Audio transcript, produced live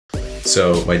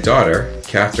So my daughter,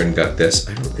 Catherine, got this.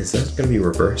 Is that going to be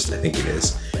reversed? I think it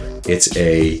is. It's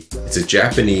a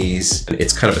Japanese,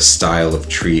 it's kind of a style of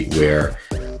treat where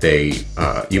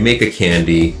you make a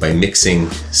candy by mixing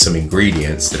some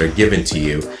ingredients that are given to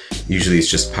you. Usually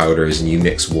it's just powders, and you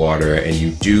mix water and you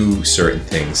do certain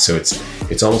things. So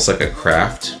it's almost like a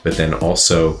craft, but then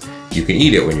also you can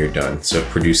eat it when you're done. So it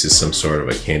produces some sort of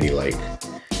a candy-like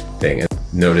thing. And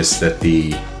notice that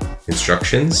the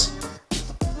instructions,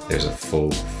 there's a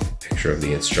full picture of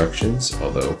the instructions,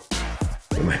 although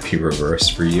it might be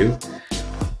reversed for you.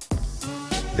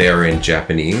 They are in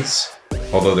Japanese,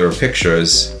 although there are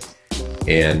pictures,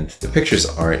 and the pictures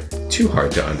aren't too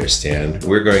hard to understand.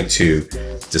 We're going to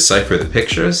decipher the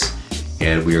pictures,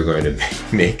 and we are going to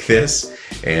make this,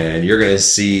 and you're going to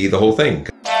see the whole thing.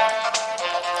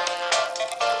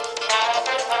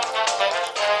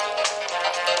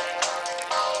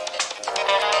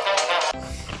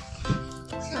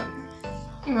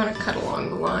 You want to cut along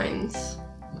the lines.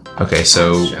 Okay,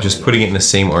 so just putting it in the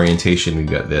same orientation, we've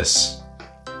got this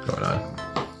going on.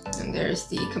 And there's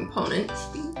the components.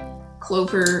 The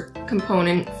clover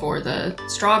component for the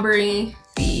strawberry,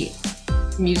 the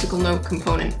musical note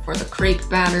component for the crepe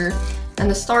batter, and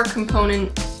the star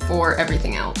component for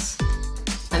everything else.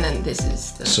 And then this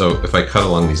is the... So if I cut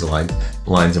along these lines,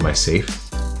 am I safe?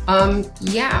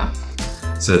 Yeah.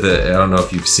 So I don't know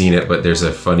if you've seen it, but there's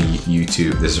a funny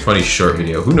there's a funny short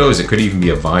video. Who knows, it could even be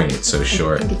a Vine, it's so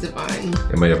short. I think it's a Vine.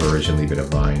 It might have originally been a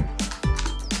Vine.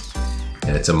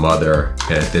 And it's a mother,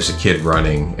 and there's a kid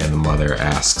running, and the mother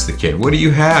asks the kid, "What do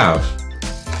you have?"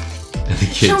 And the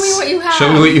kid, "Show me what you have." "Show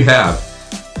me what you have."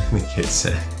 And the kid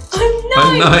said, "A knife!"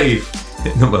 "A knife!"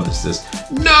 And the mother says,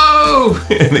 "No!"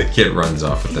 And the kid runs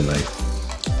off with the knife.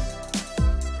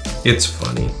 It's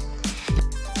funny.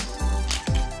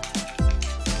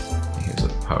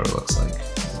 Powder looks like.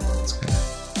 It's kind of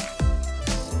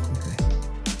okay.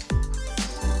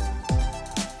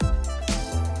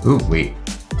 Ooh, wait.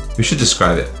 We should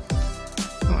describe it.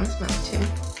 I want to smell it too.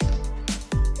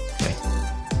 Okay.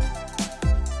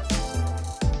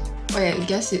 Oh yeah, I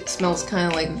guess it smells kind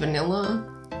of like vanilla.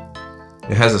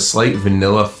 It has a slight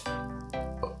vanilla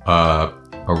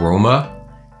aroma,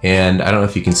 and I don't know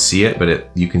if you can see it, but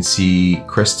you can see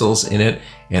crystals in it.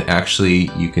 And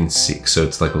actually you can see, so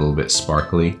it's like a little bit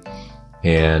sparkly,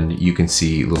 and you can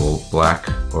see little black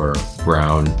or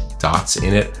brown dots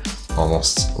in it,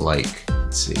 almost like,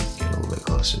 let's see, get a little bit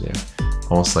closer there,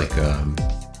 almost like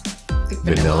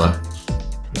vanilla.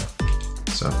 Yeah.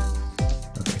 So,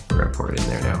 okay, we're gonna pour it in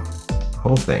there now. The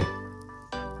whole thing.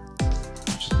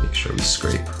 Just make sure we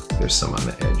scrape. There's some on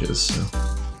the edges, so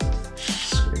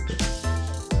scrape it.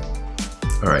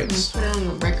 All right. Put it on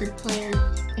the record player.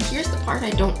 And here's the part I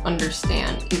don't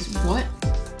understand, is what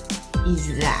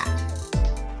is that?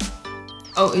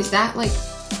 Oh, is that like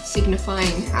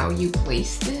signifying how you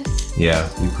place this? Yeah,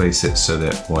 you place it so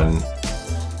that one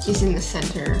is in the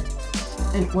center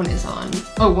and one is on.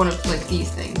 Oh, one of like these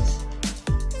things.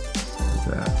 Like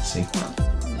that, see? Oh,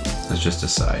 yeah. So it's just a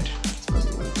side. One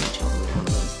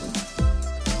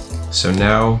so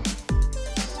now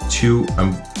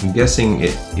I'm guessing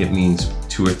it means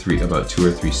about two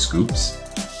or three scoops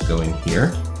go in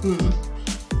here.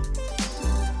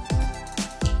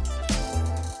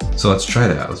 So let's try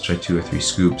that. Let's try 2 or 3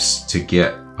 scoops to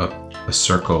get a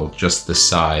circle just the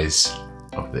size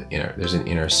of the inner. There's an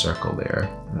inner circle there.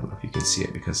 I don't know if you can see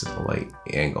it because of the light,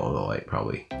 the angle of the light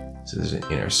probably. So there's an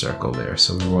inner circle there.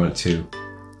 So we want to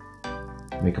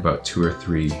make about 2 or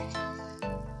 3.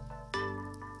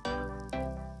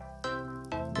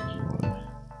 There's 1.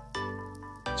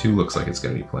 2 looks like it's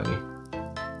going to be plenty.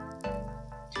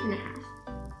 2.5.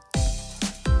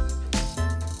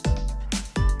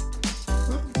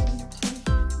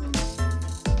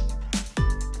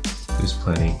 There's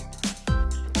plenty.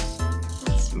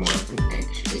 That's more of an egg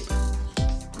shape.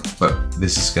 But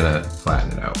this is gonna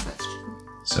flatten it out. That's true.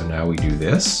 So now we do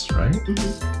this, right?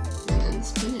 Mm-hmm. And then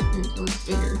spin it until it's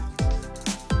bigger.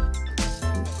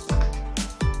 And flat.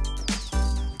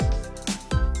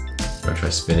 If I try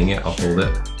spinning it, I'll hold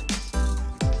it. I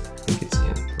think it's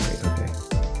in, right? Okay.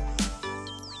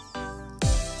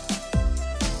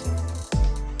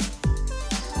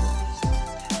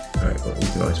 Alright, well, we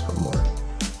can always put more.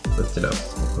 Lift it up,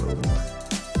 we'll put a little more.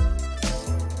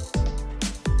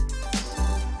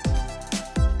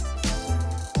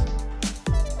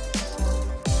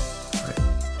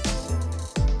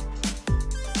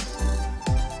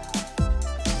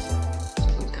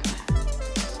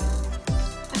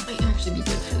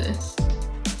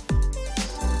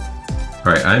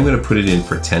 Alright, I'm going to put it in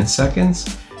for 10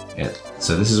 seconds. And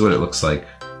so this is what it looks like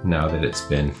now that it's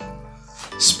been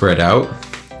spread out.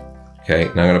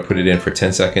 Okay, now I'm gonna put it in for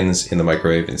 10 seconds in the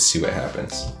microwave and see what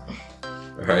happens.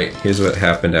 All right, here's what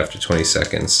happened after 20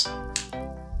 seconds.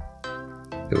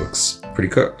 It looks pretty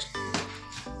cooked.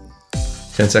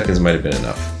 10 seconds might have been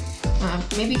enough.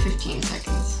 Maybe 15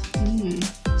 seconds.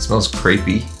 It smells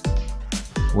crepey.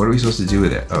 What are we supposed to do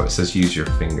with it? Oh, it says use your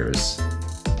fingers.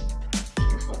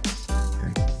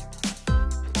 Okay.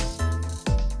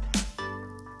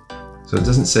 So it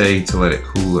doesn't say to let it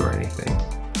cool or anything.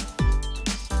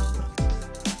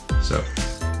 So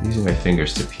I'm using my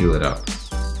fingers to peel it up.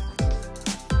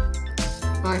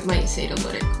 Or it might say to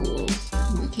let it cool.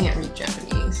 We can't read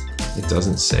Japanese. It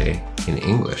doesn't say in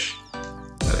English,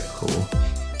 let it cool.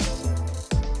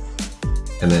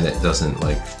 And then it doesn't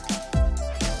like,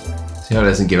 see how it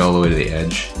doesn't get all the way to the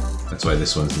edge? That's why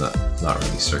this one's not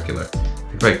really circular.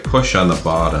 If I push on the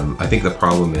bottom, I think the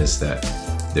problem is that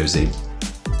there's a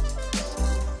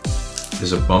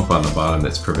bump on the bottom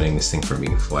that's preventing this thing from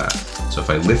being flat. So if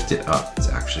I lift it up, it's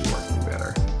actually working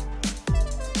better.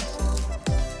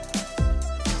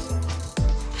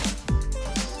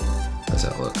 How's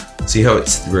that look? See how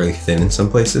it's really thin in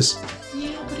some places?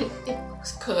 Yeah, but it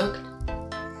looks cooked.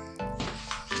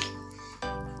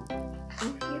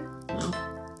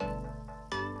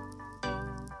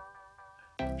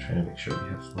 Trying to make sure we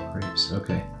have full grapes.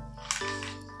 Okay.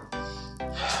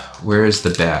 Where is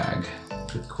the bag?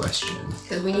 Good question.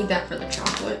 Because we need that for the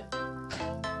chocolate.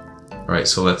 Alright,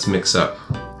 so let's mix up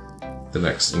the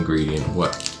next ingredient.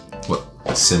 What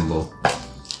symbol?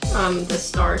 The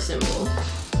star symbol.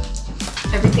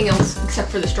 Everything else except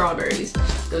for the strawberries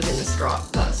goes in the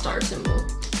star symbol.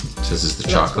 So this is the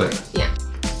chocolate? Yeah.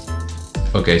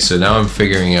 Okay, so now I'm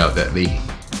figuring out that the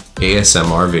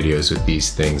ASMR videos with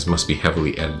these things must be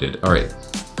heavily edited. Alright.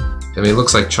 I mean, it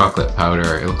looks like chocolate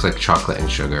powder. It looks like chocolate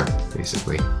and sugar,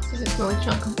 basically. Does it smell like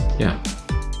chocolate? Yeah.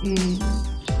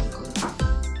 Chocolate. I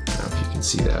don't know if you can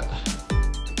see that.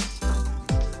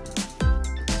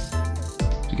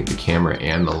 To get the camera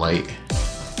and the light.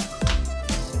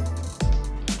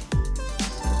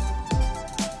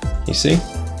 You see?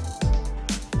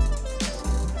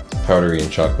 Powdery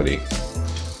and chocolatey.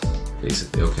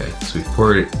 Basically, okay. So we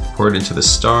poured it into the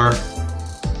star.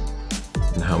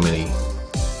 And how many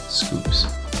scoops?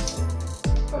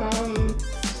 What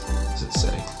does it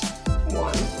say? 1.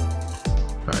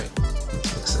 Alright,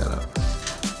 let's mix that up.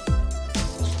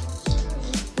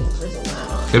 Isn't that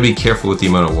on? Gotta be careful with the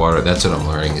amount of water. That's what I'm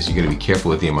learning, is you gotta be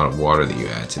careful with the amount of water that you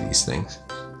add to these things.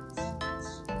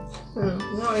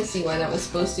 Now I see why that was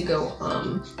supposed to go,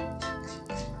 I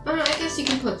guess you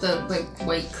can put the, like,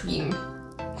 white cream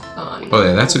on. Oh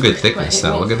yeah, that's a good thickness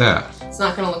now, look at that. It's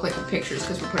not gonna look like the pictures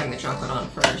because we're putting the chocolate on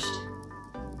first.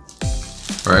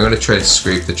 Alright, I'm gonna try to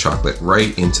scrape the chocolate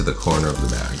right into the corner of the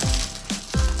bag.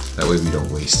 That way we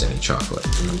don't waste any chocolate.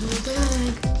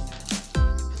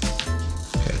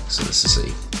 Okay, so this is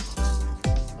a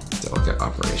delicate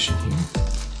operation here.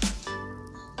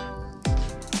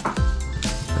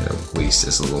 Try to waste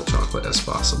as little chocolate as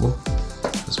possible,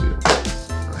 because we don't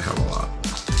have a lot.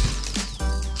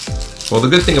 Well, the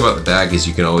good thing about the bag is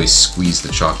you can always squeeze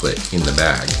the chocolate in the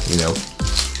bag, you know?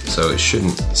 So it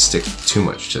shouldn't stick too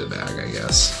much to the bag, I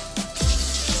guess.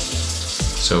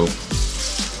 So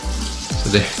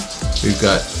there, we've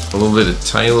got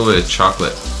tiny little bit of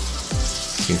chocolate.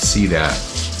 You can see that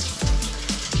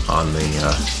on the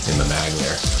in the bag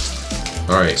there.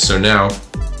 All right, so now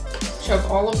Shove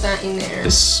all of that in there.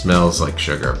 this smells like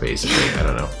sugar, basically. I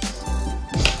don't know.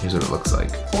 Here's what it looks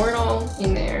like. Pour it all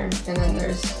in there, and then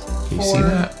there's Can you see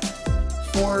that?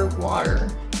 4 water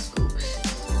scoops.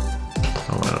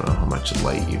 Oh, I don't know how much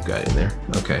light you've got in there.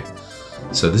 Okay.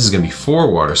 So this is going to be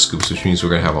 4 water scoops, which means we're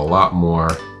going to have a lot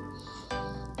more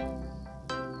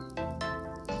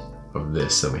of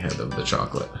this than we had of the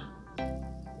chocolate.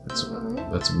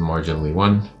 That's marginally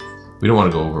 1. We don't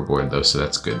want to go overboard though, so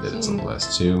that's good that it's on the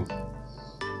last 2.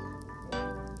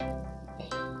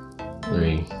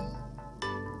 3.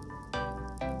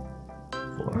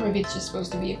 4. Maybe it's just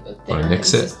supposed to be a bit Wanna thinner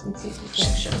mix it?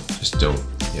 consistency. Just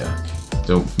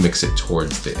don't mix it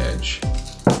towards the edge.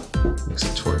 Mix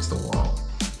it towards the wall.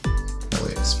 That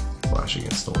way it's splash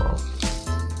against the wall.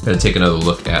 I'm gonna take another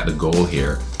look at the goal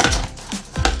here,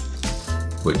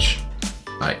 which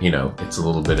it's a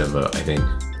little bit of a, I think,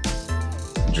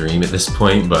 dream at this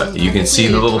point, but you can see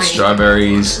the little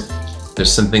strawberries.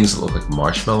 There's some things that look like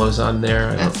marshmallows on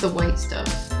there. That's the white stuff.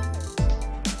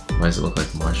 Why does it look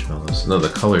like marshmallows? No, the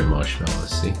colored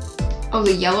marshmallows, see? Oh,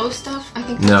 the yellow stuff? I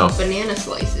think that's banana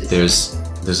slices.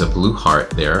 There's a blue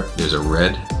heart there. There's a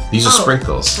red. These are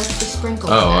sprinkles. That's the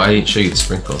sprinkles. Oh, I didn't show you the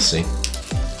sprinkles, see?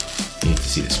 You need to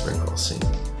see the sprinkles, see?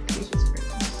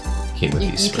 came with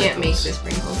these sprinkles. You can't make the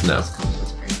sprinkles. No.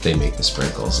 They make the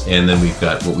sprinkles. And then we've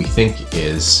got what we think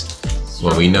is,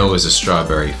 what we know is a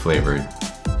strawberry flavored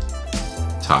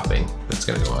topping that's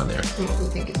gonna go on there. And what we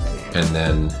think is banana. And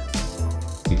then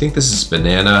we think this is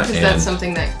banana, and that's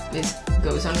something that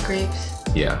goes on crepes.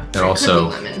 Yeah, and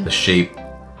also the shape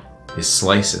is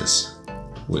slices,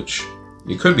 which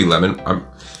it could be lemon.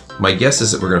 My guess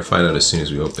is that we're gonna find out as soon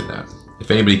as we open that.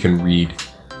 If anybody can read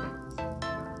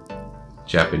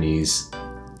Japanese,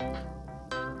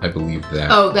 I believe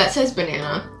that. Oh, that says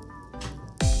banana.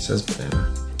 It says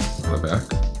banana on the back.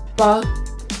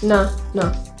 No,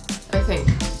 I think.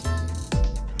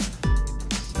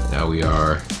 Now we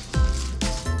are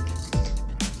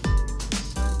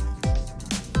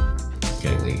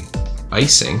getting the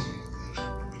icing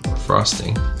or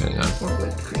frosting, depending on. Or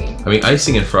whipped cream. I mean,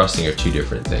 icing and frosting are two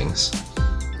different things.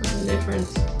 What's the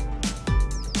difference?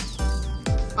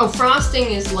 Oh, frosting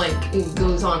is like, it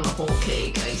goes on the whole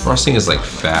cake. Icing. Frosting is like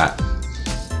fat.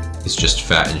 It's just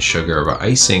fat and sugar, but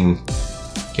icing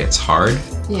gets hard.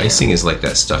 Yeah. Icing is like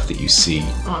that stuff that you see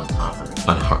on top of it.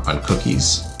 On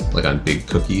cookies, like on big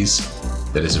cookies,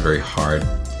 that is a very hard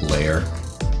layer.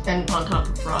 And on top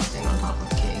of frosting, on top of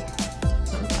cake,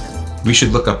 sometimes. We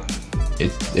should look up,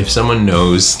 if someone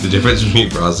knows the difference between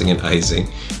frosting and icing,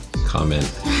 comment.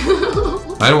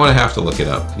 I don't want to have to look it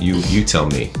up. You tell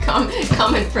me. Comment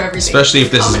for everything. Especially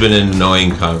if this has been an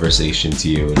annoying conversation to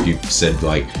you. If you've said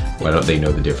like, why don't they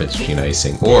know the difference between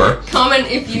icing? Or comment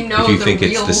if you know if you think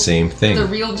it's the same thing. The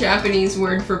real Japanese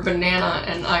word for banana,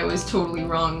 and I was totally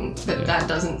wrong that that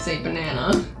doesn't say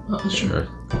banana. Sure.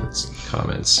 It's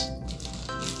comments.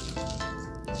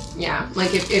 Yeah,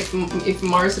 like if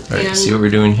marzipan. All right, see what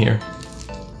we're doing here?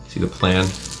 See the plan?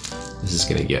 This is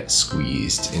gonna get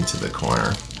squeezed into the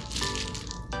corner.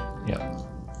 Yeah,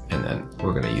 and then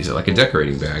we're gonna use it like a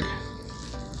decorating bag.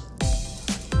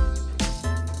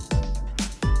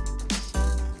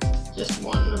 Just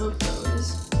one of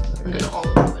those, okay. And then all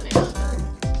of the banana pack.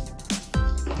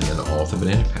 And then all of the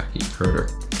banana pack, you heard her.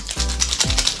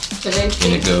 But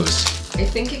and it goes. I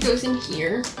think it goes in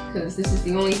here, because this is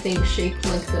the only thing shaped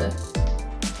like the...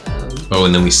 oh,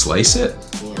 and then we slice it?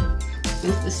 Yeah,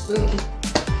 with the spoon.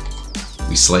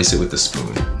 We slice it with the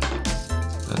spoon.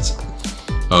 That's...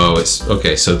 Oh, it's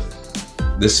okay. So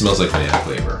this smells like banana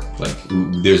flavor. Like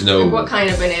there's no. What kind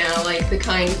of banana? Like the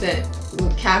kind that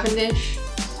Cavendish,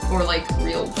 or like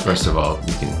real banana? First of all,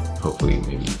 you can hopefully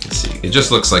maybe you can see. It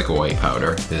just looks like a white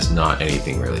powder. There's not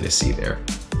anything really to see there.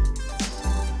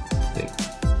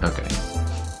 Okay.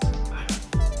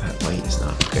 That light is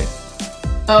not okay.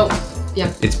 Oh,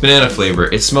 yeah. It's banana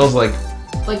flavor. It smells like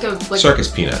a circus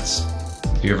peanuts.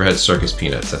 If you ever had circus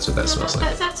peanuts, that's what that smells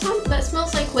like. That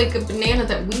smells like a banana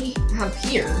that we have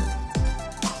here.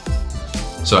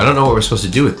 So I don't know what we're supposed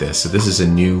to do with this. So this is a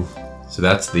new, so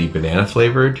that's the banana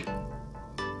flavored.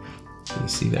 Can you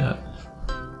see that?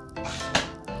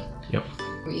 Yep.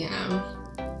 Yeah.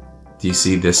 Do you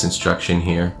see this instruction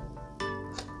here?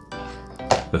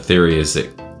 The theory is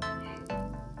that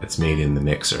it's made in the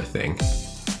mixer thing,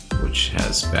 which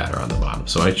has batter on the bottom.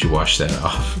 So why don't you wash that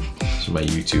off? Those are my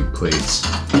YouTube plates.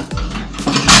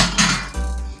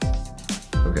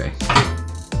 Okay.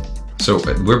 So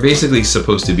we're basically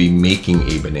supposed to be making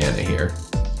a banana here.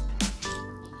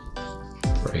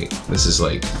 Right? This is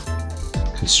like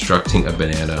constructing a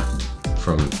banana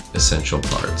from essential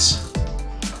parts.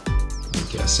 I'm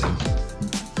guessing.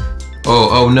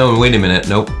 Oh no, wait a minute.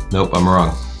 Nope, I'm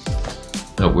wrong.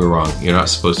 Nope, we're wrong. You're not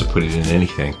supposed to put it in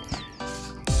anything.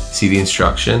 See the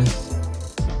instruction?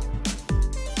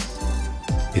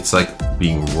 It's like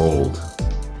being rolled.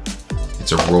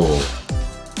 It's a roll.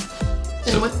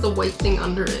 And what's the white thing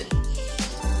under it?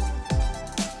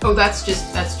 Oh, that's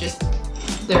just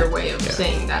their way of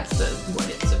saying that's what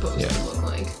it's supposed to look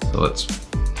like. So let's.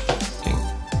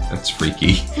 That's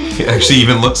freaky. It actually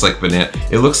even looks like banana.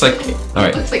 It looks like. All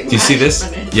right. Like do you see this?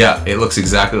 Banana. Yeah, it looks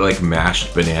exactly like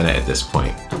mashed banana at this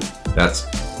point. That's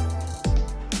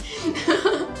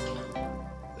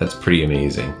pretty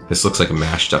amazing. This looks like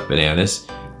mashed up bananas,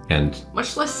 and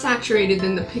much less saturated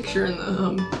than the picture in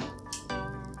the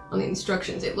on the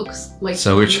instructions. It looks like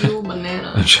real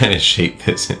banana. I'm trying to shape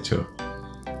this into.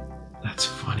 That's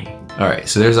funny. All right,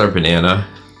 so there's our banana.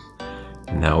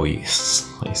 And now we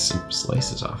slice some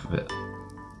slices off of it.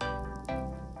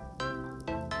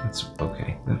 That's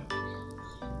okay. That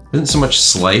isn't so much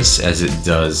slice as it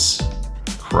does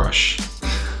crush.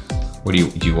 What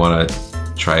do you want to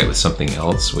try it with something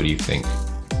else? What do you think?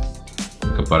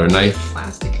 Like a butter knife?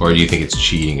 Plastic. Or do you think it's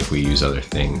cheating if we use other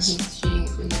things? It's cheating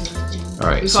if we use other things. All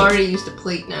right. We've already used a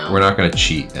plate now. We're not going to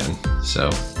cheat then. So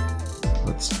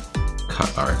let's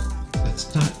cut our.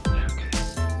 That's not.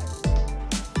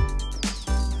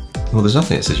 Well, there's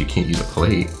nothing that says you can't use a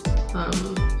plate.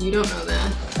 You don't know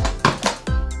that.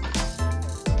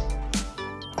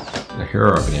 Now here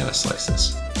are our banana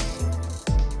slices. I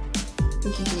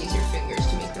think you can use your fingers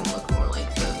to make them look more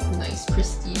like the nice,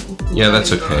 pristine. Yeah,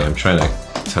 that's okay. I'm trying to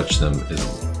touch them a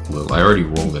little. I already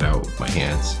rolled it out with my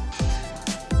hands.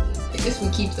 I guess we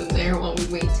keep them there while we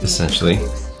wait to essentially.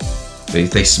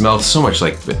 They smell so much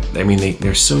like, I mean,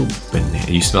 they're so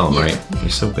banana. You smell them, right? They're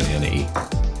so banana-y.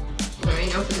 Alright,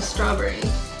 now for the strawberry,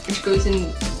 which goes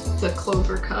in the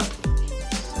clover cup.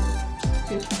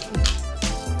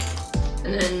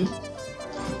 And then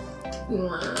you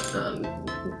want to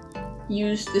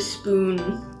use the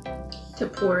spoon to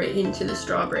pour it into the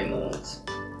strawberry molds.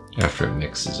 After it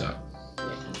mixes up.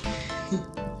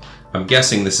 I'm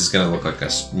guessing this is going to look like a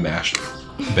mashed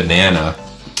banana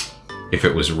if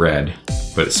it was red,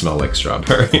 but it smelled like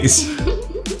strawberries.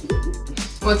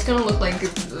 Well, it's going to look like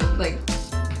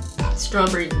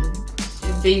strawberry,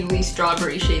 vaguely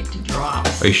strawberry shaped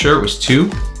drops. Are you sure it was 2?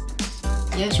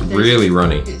 Yeah, it's really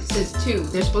runny. It says 2.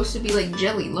 They're supposed to be like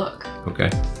jelly, look. Okay.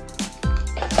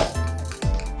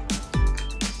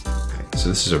 So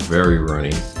this is a very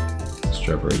runny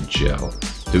strawberry gel.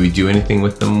 Do we do anything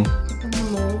with them? Put them in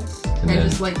the molds. And then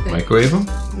just like microwave them?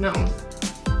 No.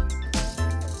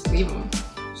 Just leave them.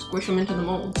 Squish them into the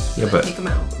mold. Yeah, but take them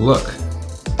out. Look.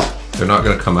 They're not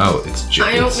going to come out. It's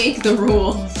jelly. I don't make the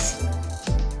rules.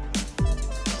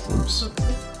 Oops.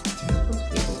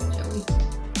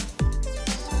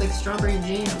 It's like strawberry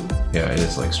jam. Yeah, it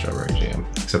is like strawberry jam.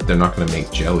 Except they're not going to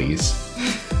make jellies.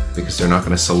 Because they're not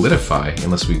going to solidify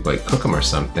unless we like cook them or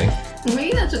something.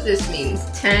 Maybe that's what this means.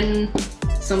 10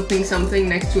 something something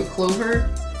next to a clover.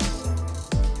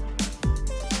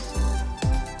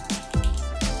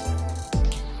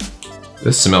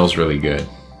 This smells really good.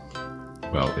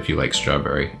 Well, if you like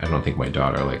strawberry. I don't think my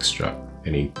daughter likes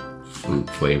any fruit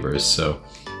flavors, so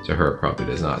to her it probably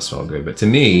does not smell good. But to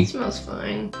me, it smells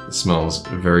fine. It smells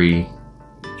very,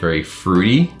 very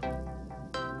fruity.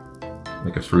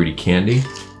 Like a fruity candy.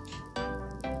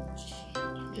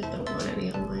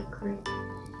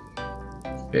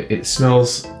 It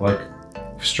smells like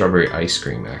strawberry ice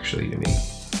cream, actually, to me.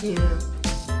 Yeah,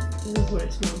 this is what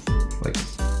it smells like.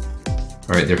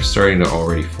 Alright, they're starting to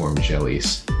already form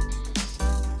jellies.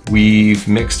 We've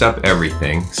mixed up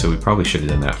everything, so we probably should have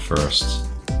done that first.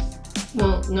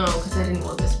 Well, no, because I didn't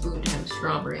want the spoon to have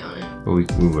strawberry on it. But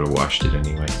we would have washed it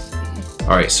anyway.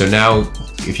 Alright, so now,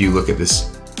 if you look at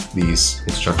these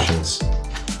instructions,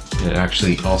 it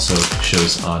actually also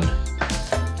shows on,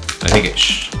 I think it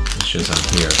shows on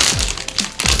here.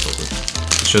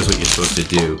 It shows what you're supposed to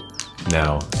do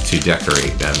now to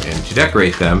decorate them. And to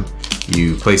decorate them,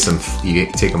 you place them, you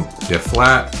take them, they're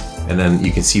flat, and then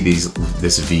you can see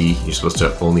this V. You're supposed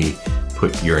to only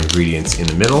put your ingredients in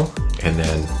the middle, and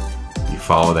then you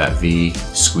follow that V,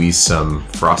 squeeze some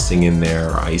frosting in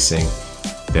there or icing,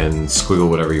 then squiggle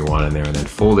whatever you want in there, and then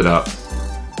fold it up,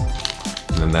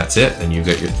 and then that's it, and you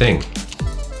got your thing.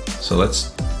 So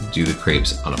let's do the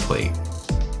crepes on a plate.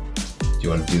 Do you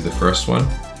want to do the first one?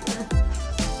 Sure.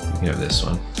 You can have this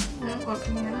one. I'm not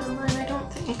walking it online, I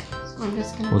don't think. So I'm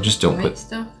just gonna well, just don't put put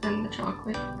stuff and the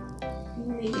chocolate.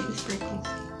 Maybe the sprinkles.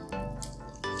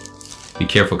 Be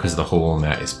careful because the hole in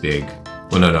that is big.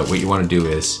 Well, no, what you want to do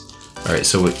is, all right,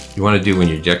 so what you want to do when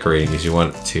you're decorating is you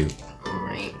want to, all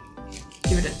right,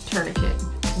 give it a tourniquet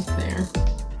up there.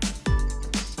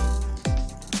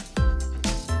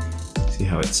 See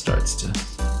how it starts to,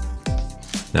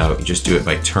 now you just do it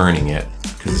by turning it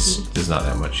because there's not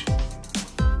that much.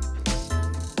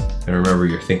 And remember,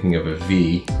 you're thinking of a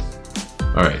V.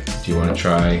 All right, do you want to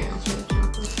try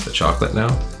the chocolate now?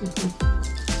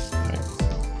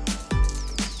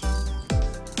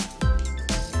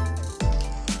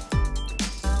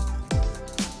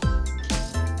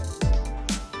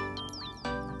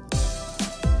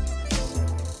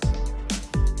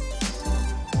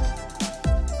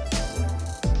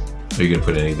 Are you going to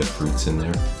put any of the fruits in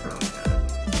there?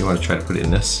 Do you want to try to put it in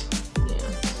this? Yeah.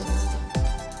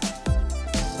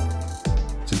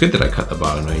 It's good that I cut the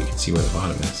bottom, now you can see where the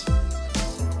bottom is.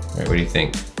 Alright, what do you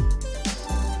think?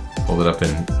 Hold it up to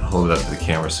the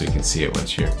camera so you can see it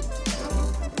once you're...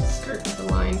 The skirt is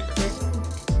aligned correctly.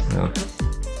 Yeah.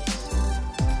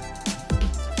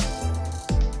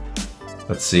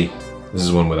 Let's see. This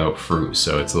is one without fruit,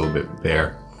 so it's a little bit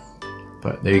bare.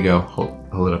 But there you go.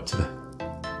 Hold it up to the...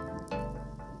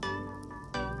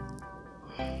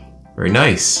 Very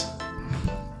nice.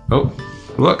 Oh,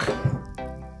 look.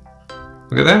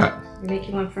 Look at that. You're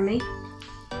making one for me?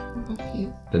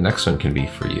 The next one can be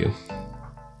for you.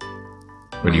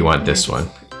 Or do you want this one?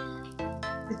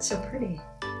 It's so pretty.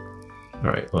 All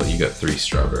right, well, you got 3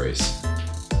 strawberries.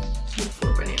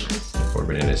 4 bananas. 4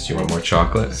 bananas. Do you want more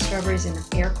chocolate? Strawberries in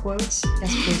air quotes.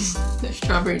 Yes, please. They're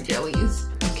strawberry jellies.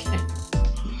 Okay.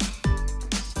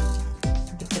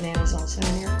 The bananas also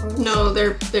in air quotes? No,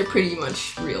 they're pretty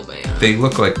much real bananas. They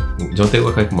look like, don't they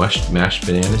look like mashed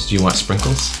bananas? Do you want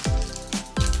sprinkles?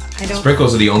 I don't.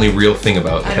 Sprinkles are the only real thing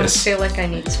about I don't this. feel like I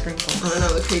need sprinkles. I don't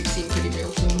know, the crepes seem pretty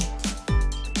real to me.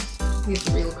 We have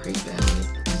the real crepe batter.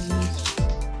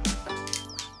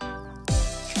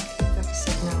 That's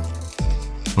it now.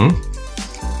 Hmm?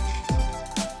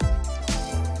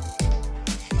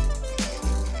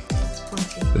 That's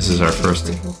plenty. This is our first.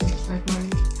 Like mine.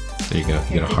 There you go. You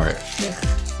get a heart. Yeah.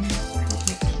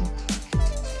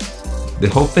 The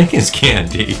whole thing is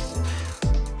candy.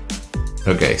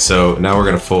 Okay, so now we're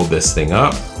gonna fold this thing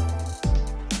up.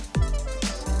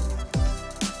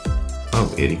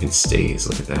 Oh, it even stays.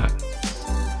 Look at that.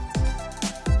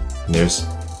 And there's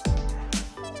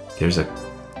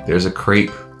a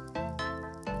crepe.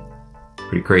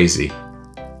 Pretty crazy.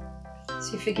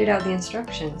 So you figured out the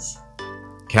instructions.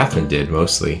 Catherine did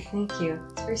mostly. Thank you.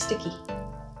 It's very sticky.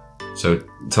 So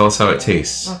tell us how it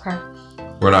tastes. Okay.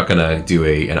 We're not gonna do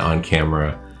an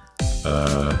on-camera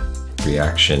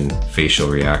reaction, facial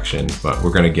reaction, but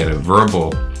we're gonna get a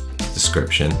verbal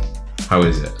description. How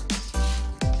is it?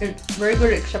 It's very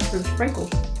good except for the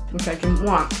sprinkles, which I didn't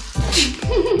want.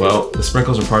 Well, the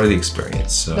sprinkles are part of the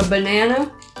experience, so. The banana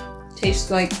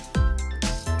tastes like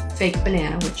fake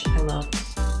banana, which I love.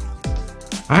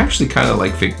 I actually kind of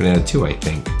like fake banana too, I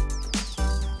think.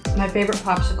 My favorite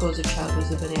popsicle as a child was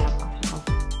the banana popsicle.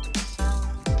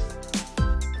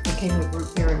 It came with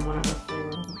root beer and one other flavor.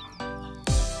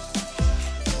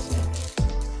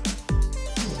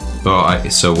 Well,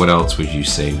 so what else would you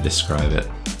say to describe it?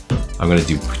 I'm gonna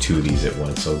do 2 of these at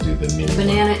once. I'll do the mini The one.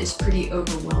 banana is pretty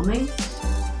overwhelming.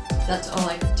 That's all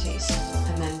I could taste.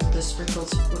 And then the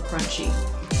sprinkles were crunchy,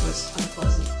 which was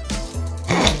unpleasant.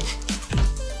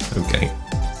 Okay.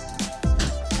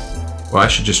 Well, I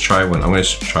should just try one. I'm gonna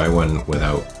just try one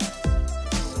without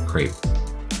crepe.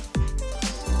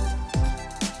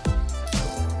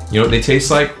 You know what they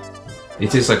taste like? They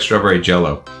taste like strawberry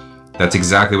jello. That's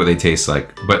exactly what they taste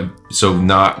like, but so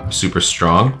not super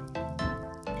strong.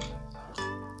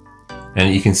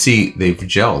 And you can see they've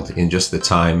gelled in just the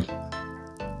time.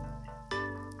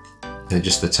 In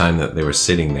just the time that they were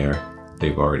sitting there,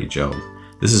 they've already gelled.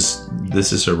 This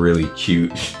is a really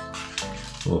cute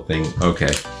little thing.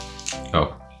 Okay.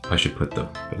 Oh, I should put the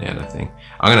banana thing.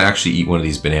 I'm gonna actually eat one of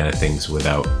these banana things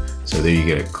without. So there you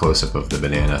get a close-up of the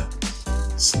banana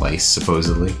slice,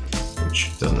 supposedly,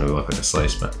 which doesn't really look like a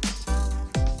slice, but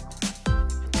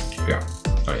yeah.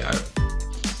 Oh yeah.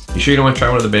 You sure you don't want to try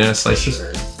one of the banana slices?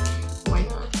 Sure. Why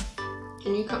not?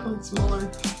 Can you cut one smaller?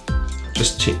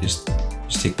 Just take this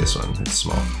one. It's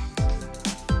small.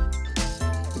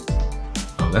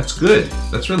 Oh, that's good.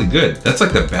 That's really good. That's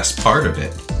like the best part of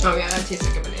it. Oh yeah, that tastes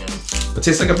like a banana. It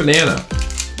tastes like a banana.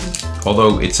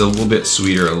 Although it's a little bit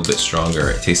sweeter, a little bit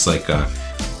stronger. It tastes like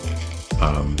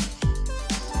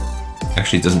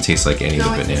actually it doesn't taste like any of the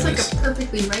bananas. No, it tastes like a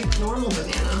perfectly ripe normal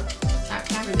banana. That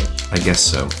cabbage. I guess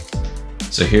so.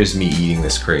 So here's me eating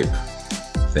this crepe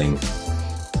thing.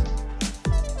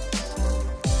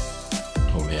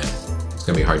 Oh man, it's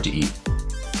gonna be hard to eat.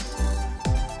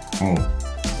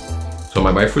 So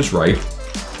my wife was right.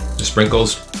 The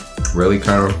sprinkles really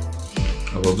kind of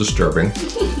a little disturbing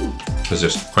because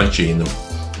they're crunchy and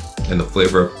the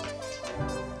flavor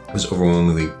is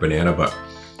overwhelmingly banana, but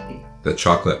the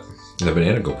chocolate and the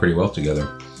banana go pretty well together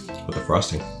with the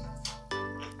frosting.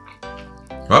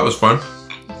 Well, that was fun.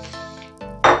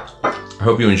 I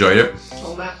hope you enjoyed it.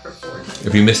 Hold that for 4 times.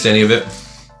 If you missed any of it,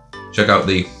 check out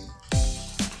the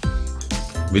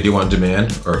video on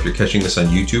demand, or if you're catching this on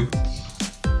YouTube,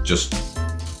 just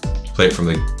play it from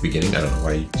the beginning. I don't know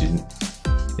why you didn't,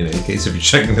 in any case, if you're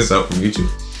checking this out from YouTube.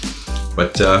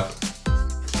 But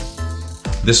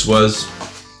this was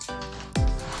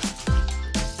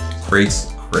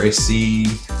crazy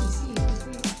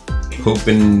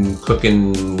hoping,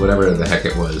 cooking, whatever the heck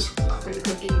it was.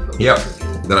 Yep,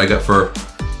 that I got for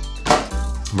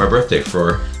my birthday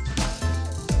for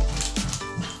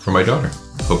my daughter.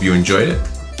 Hope you enjoyed it,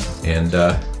 and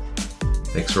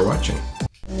thanks for watching.